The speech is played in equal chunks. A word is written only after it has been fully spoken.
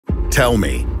Tell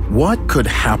me, what could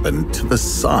happen to the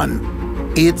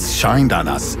sun? It's shined on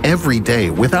us every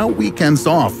day without weekends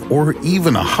off or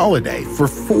even a holiday for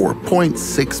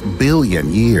 4.6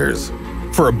 billion years.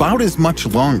 For about as much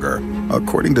longer,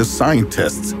 according to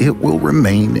scientists, it will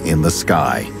remain in the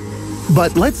sky.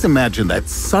 But let's imagine that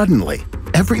suddenly,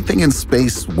 everything in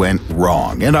space went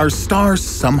wrong and our star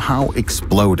somehow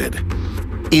exploded.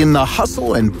 In the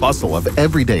hustle and bustle of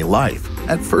everyday life,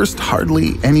 at first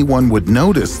hardly anyone would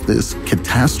notice this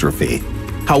catastrophe.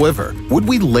 However, would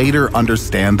we later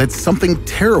understand that something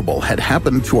terrible had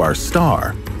happened to our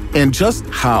star? And just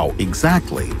how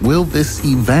exactly will this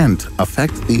event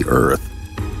affect the Earth?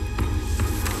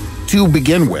 To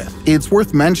begin with, it's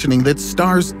worth mentioning that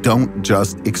stars don't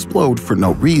just explode for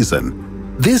no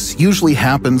reason. This usually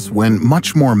happens when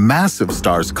much more massive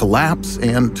stars collapse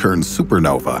and turn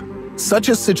supernova. Such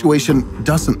a situation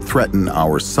doesn't threaten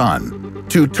our sun.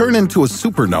 To turn into a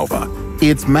supernova,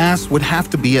 its mass would have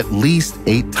to be at least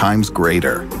 8 times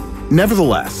greater.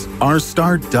 Nevertheless, our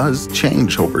star does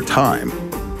change over time.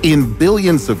 In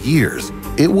billions of years,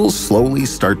 it will slowly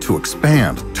start to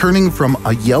expand, turning from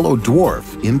a yellow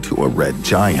dwarf into a red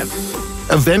giant.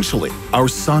 Eventually, our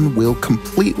sun will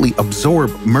completely absorb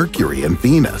Mercury and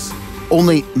Venus.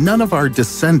 Only none of our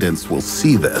descendants will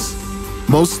see this.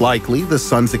 Most likely, the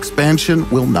sun's expansion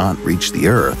will not reach the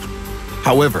Earth.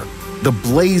 However, the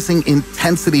blazing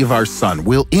intensity of our sun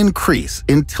will increase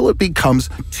until it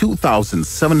becomes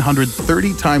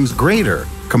 2,730 times greater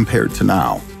compared to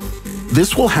now.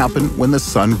 This will happen when the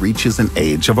sun reaches an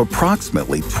age of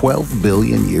approximately 12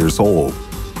 billion years old.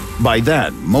 By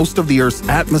then, most of the Earth's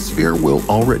atmosphere will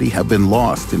already have been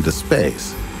lost into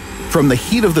space. From the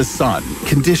heat of the sun,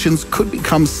 conditions could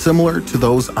become similar to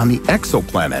those on the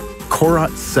exoplanet Korat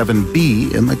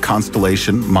 7b in the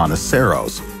constellation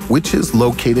Monoceros, which is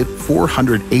located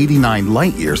 489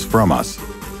 light-years from us.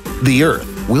 The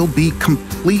Earth will be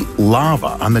complete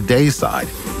lava on the day side,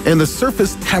 and the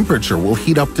surface temperature will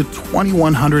heat up to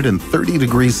 2,130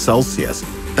 degrees Celsius.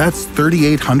 That's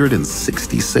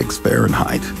 3,866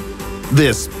 Fahrenheit.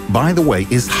 This, by the way,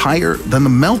 is higher than the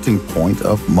melting point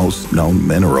of most known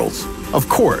minerals. Of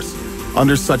course,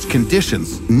 under such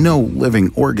conditions, no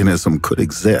living organism could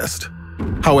exist.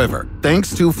 However,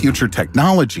 thanks to future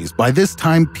technologies, by this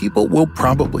time people will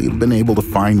probably have been able to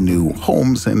find new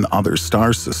homes in other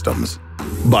star systems.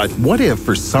 But what if,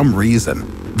 for some reason,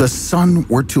 the sun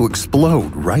were to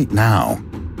explode right now?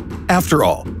 After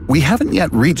all, we haven't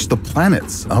yet reached the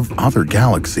planets of other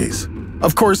galaxies.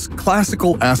 Of course,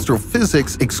 classical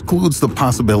astrophysics excludes the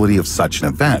possibility of such an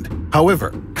event.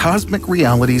 However, cosmic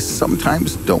realities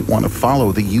sometimes don't want to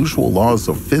follow the usual laws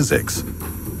of physics.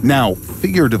 Now,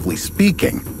 figuratively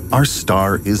speaking, our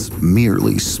star is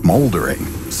merely smoldering,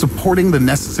 supporting the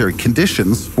necessary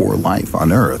conditions for life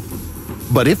on Earth.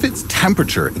 But if its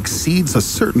temperature exceeds a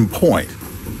certain point,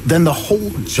 then the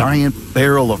whole giant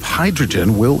barrel of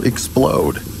hydrogen will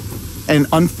explode. An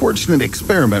unfortunate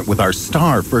experiment with our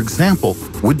star, for example,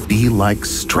 would be like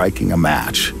striking a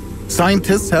match.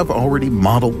 Scientists have already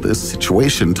modeled this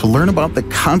situation to learn about the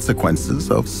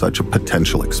consequences of such a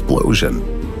potential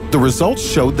explosion. The results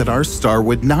showed that our star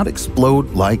would not explode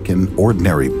like an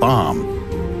ordinary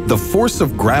bomb. The force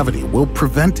of gravity will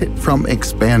prevent it from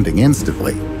expanding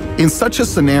instantly. In such a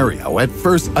scenario, at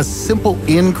first, a simple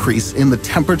increase in the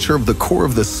temperature of the core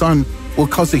of the sun will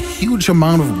cause a huge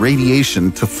amount of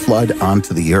radiation to flood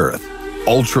onto the Earth.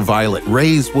 Ultraviolet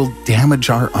rays will damage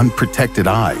our unprotected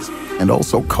eyes and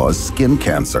also cause skin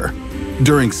cancer.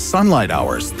 During sunlight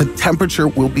hours, the temperature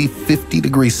will be 50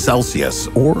 degrees Celsius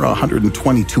or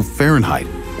 122 Fahrenheit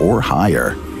or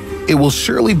higher. It will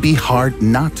surely be hard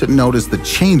not to notice the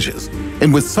changes,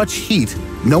 and with such heat,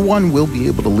 no one will be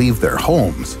able to leave their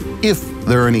homes, if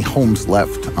there are any homes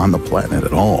left on the planet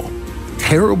at all.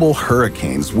 Terrible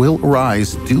hurricanes will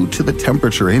arise due to the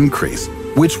temperature increase,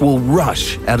 which will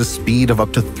rush at a speed of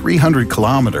up to 300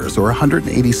 kilometers or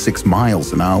 186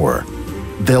 miles an hour.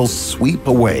 They'll sweep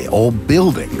away all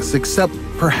buildings except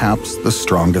perhaps the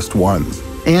strongest ones,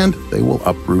 and they will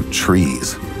uproot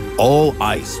trees. All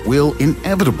ice will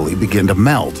inevitably begin to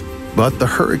melt, but the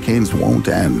hurricanes won't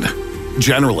end.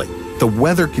 Generally, the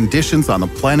weather conditions on the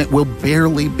planet will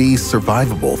barely be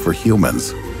survivable for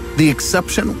humans. The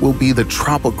exception will be the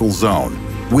tropical zone,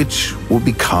 which will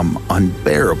become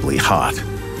unbearably hot.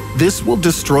 This will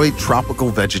destroy tropical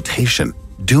vegetation,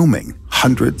 dooming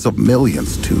hundreds of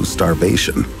millions to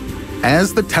starvation.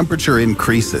 As the temperature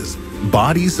increases,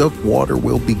 bodies of water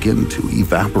will begin to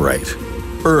evaporate.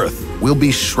 Earth will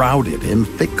be shrouded in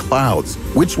thick clouds,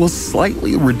 which will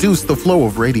slightly reduce the flow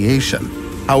of radiation.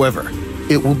 However,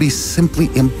 it will be simply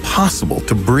impossible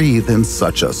to breathe in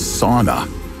such a sauna.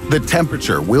 The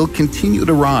temperature will continue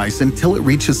to rise until it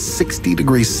reaches 60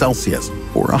 degrees Celsius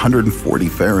or 140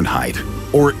 Fahrenheit,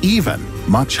 or even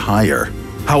much higher.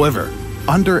 However,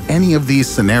 under any of these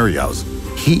scenarios,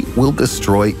 heat will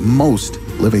destroy most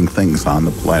living things on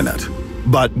the planet.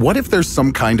 But what if there's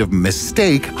some kind of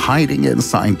mistake hiding in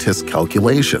scientists'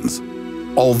 calculations?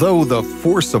 Although the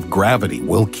force of gravity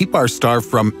will keep our star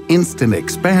from instant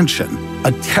expansion,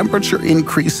 a temperature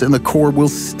increase in the core will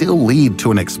still lead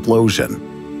to an explosion.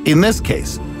 In this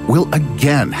case, we'll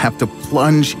again have to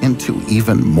plunge into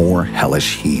even more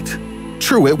hellish heat.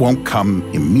 True, it won't come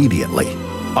immediately.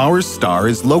 Our star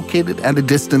is located at a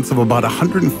distance of about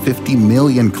 150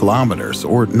 million kilometers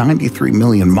or 93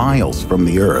 million miles from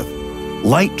the Earth.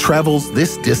 Light travels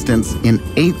this distance in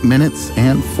 8 minutes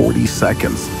and 40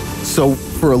 seconds. So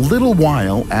for a little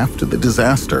while after the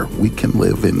disaster, we can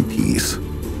live in peace.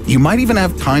 You might even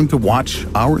have time to watch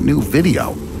our new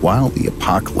video while the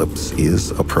apocalypse is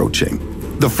approaching.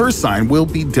 The first sign will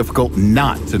be difficult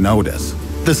not to notice.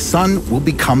 The sun will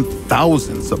become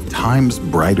thousands of times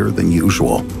brighter than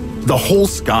usual. The whole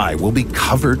sky will be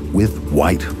covered with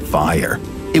white fire.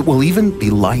 It will even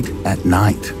be light at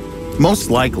night.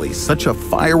 Most likely, such a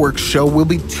fireworks show will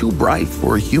be too bright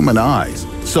for human eyes,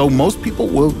 so most people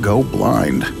will go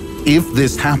blind. If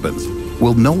this happens,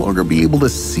 we'll no longer be able to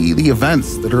see the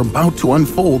events that are about to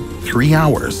unfold 3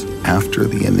 hours after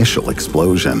the initial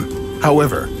explosion.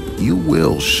 However, you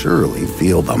will surely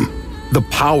feel them. The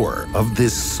power of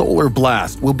this solar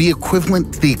blast will be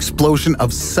equivalent to the explosion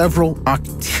of several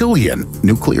octillion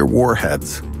nuclear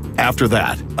warheads. After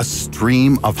that, a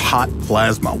stream of hot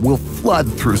plasma will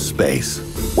flood through space.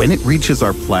 When it reaches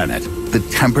our planet, the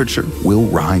temperature will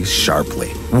rise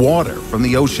sharply. Water from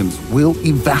the oceans will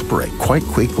evaporate quite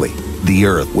quickly. The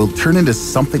Earth will turn into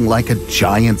something like a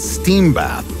giant steam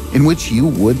bath in which you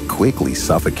would quickly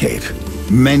suffocate.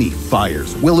 Many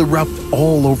fires will erupt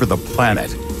all over the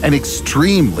planet, and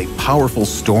extremely powerful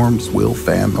storms will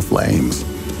fan the flames.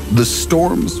 The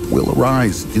storms will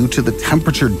arise due to the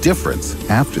temperature difference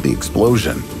after the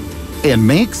explosion and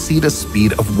may exceed a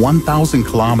speed of 1,000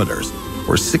 kilometers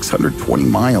or 620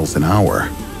 miles an hour.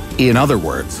 In other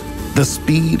words, the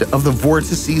speed of the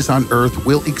vortices on Earth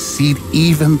will exceed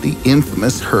even the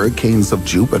infamous hurricanes of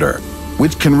Jupiter,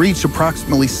 which can reach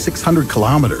approximately 600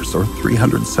 kilometers or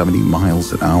 370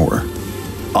 miles an hour.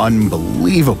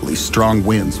 Unbelievably strong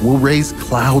winds will raise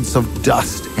clouds of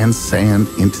dust and sand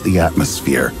into the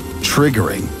atmosphere,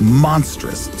 triggering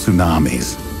monstrous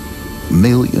tsunamis.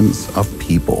 Millions of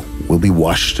people will be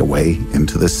washed away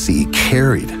into the sea,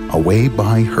 carried away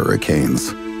by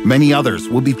hurricanes. Many others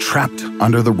will be trapped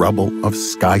under the rubble of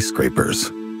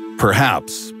skyscrapers.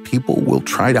 Perhaps people will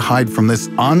try to hide from this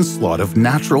onslaught of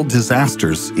natural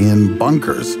disasters in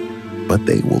bunkers, but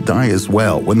they will die as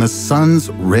well when the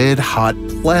sun's red-hot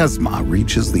plasma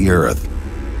reaches the Earth.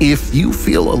 If you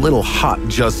feel a little hot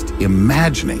just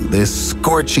imagining this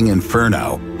scorching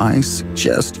inferno, I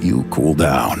suggest you cool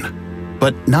down.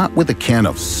 But not with a can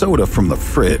of soda from the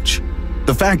fridge.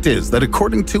 The fact is that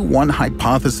according to one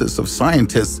hypothesis of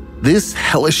scientists, this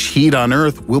hellish heat on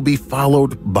Earth will be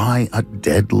followed by a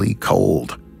deadly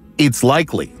cold. It's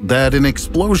likely that an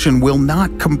explosion will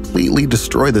not completely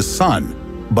destroy the sun,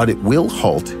 but it will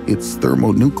halt its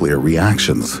thermonuclear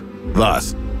reactions.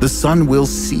 Thus, the sun will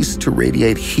cease to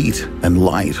radiate heat and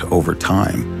light over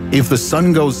time. If the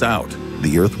sun goes out,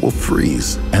 the Earth will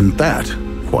freeze, and that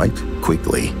quite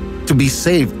quickly. To be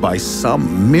saved by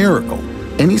some miracle,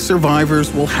 any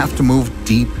survivors will have to move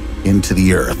deep into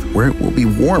the Earth, where it will be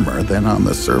warmer than on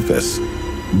the surface.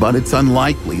 But it's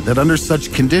unlikely that under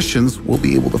such conditions we'll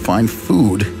be able to find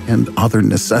food and other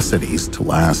necessities to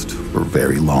last for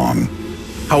very long.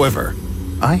 However,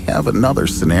 I have another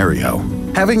scenario.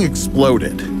 Having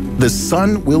exploded, the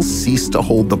sun will cease to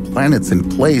hold the planets in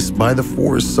place by the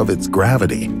force of its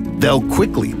gravity. They'll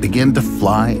quickly begin to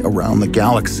fly around the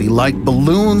galaxy like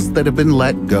balloons that have been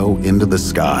let go into the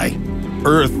sky.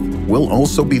 Earth will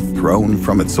also be thrown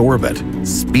from its orbit,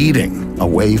 speeding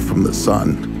away from the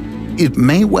sun. It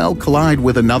may well collide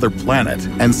with another planet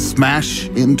and smash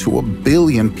into a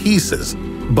billion pieces,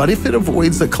 but if it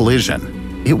avoids a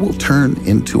collision, it will turn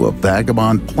into a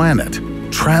vagabond planet,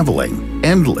 traveling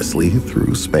endlessly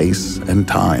through space and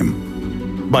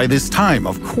time. By this time,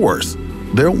 of course,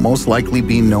 there'll most likely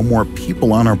be no more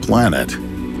people on our planet.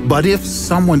 But if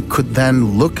someone could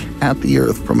then look at the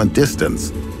Earth from a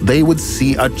distance, they would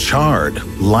see a charred,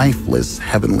 lifeless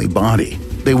heavenly body.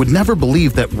 They would never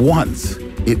believe that once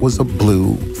it was a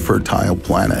blue, fertile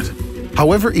planet.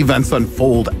 However events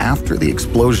unfold after the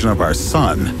explosion of our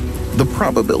sun, the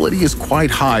probability is quite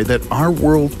high that our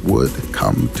world would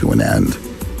come to an end.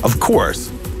 Of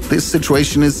course, this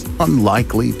situation is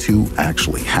unlikely to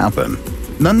actually happen.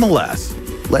 Nonetheless,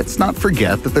 let's not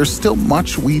forget that there's still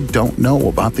much we don't know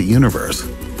about the universe,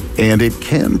 and it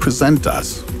can present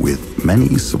us with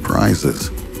many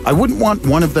surprises. I wouldn't want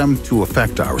one of them to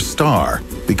affect our star,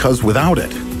 because without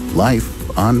it,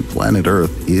 life on planet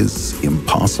Earth is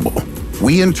impossible.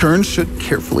 We in turn should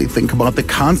carefully think about the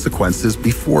consequences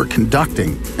before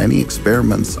conducting any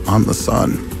experiments on the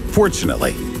sun.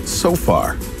 Fortunately, so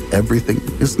far, everything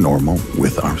is normal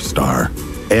with our star,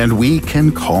 and we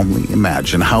can calmly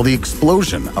imagine how the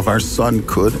explosion of our sun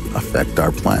could affect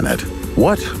our planet.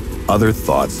 What other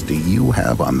thoughts do you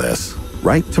have on this?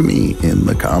 Write to me in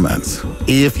the comments.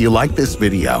 If you like this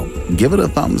video, give it a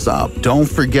thumbs up. Don't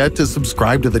forget to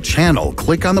subscribe to the channel.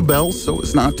 Click on the bell so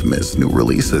as not to miss new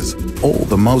releases. Oh,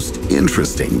 the most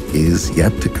interesting is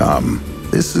yet to come.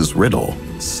 This is Ridddle,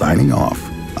 signing off.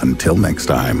 Until next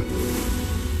time.